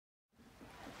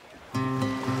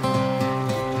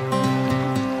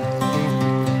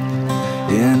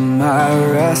my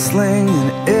wrestling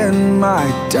and in my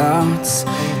doubts,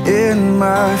 in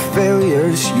my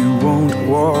failures, you won't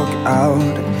walk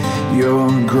out. Your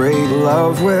great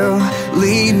love will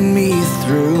lead me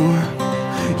through.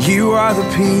 You are the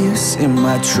peace in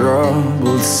my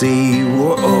troubled sea.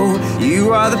 Whoa,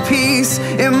 you are the peace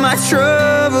in my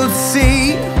troubled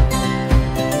sea.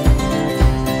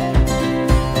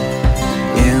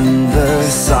 In the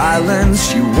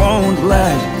silence, you won't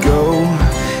let go.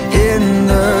 In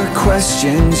the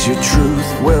questions, your truth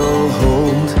will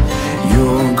hold.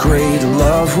 Your great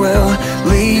love will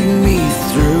lead me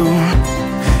through.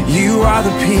 You are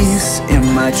the peace in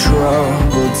my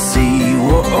troubled sea.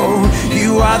 Whoa,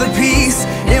 you are the peace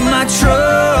in my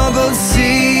troubled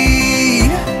sea.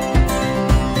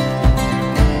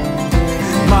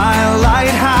 My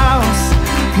lighthouse,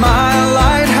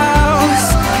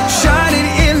 shining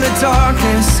in the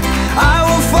darkness, I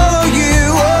will follow you.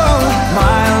 Oh,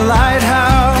 my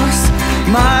lighthouse,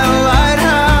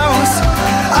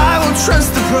 I will trust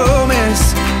the promise.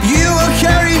 You will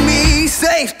carry me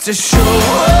safe to shore.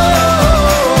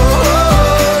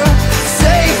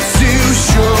 Safe to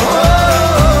shore.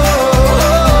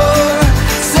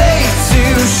 Safe to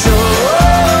shore.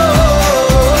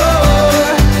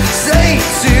 Safe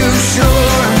to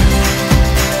shore.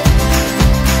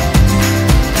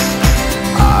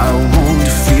 I won't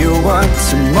fear what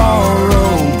tomorrow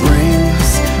brings.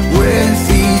 With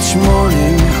each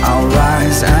morning I'll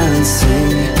rise and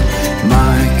sing.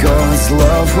 My God's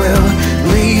love will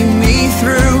lead me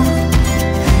through.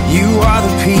 You are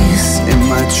the peace in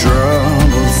my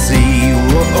troubled sea.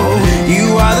 Whoa, you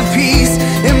are the peace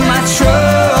in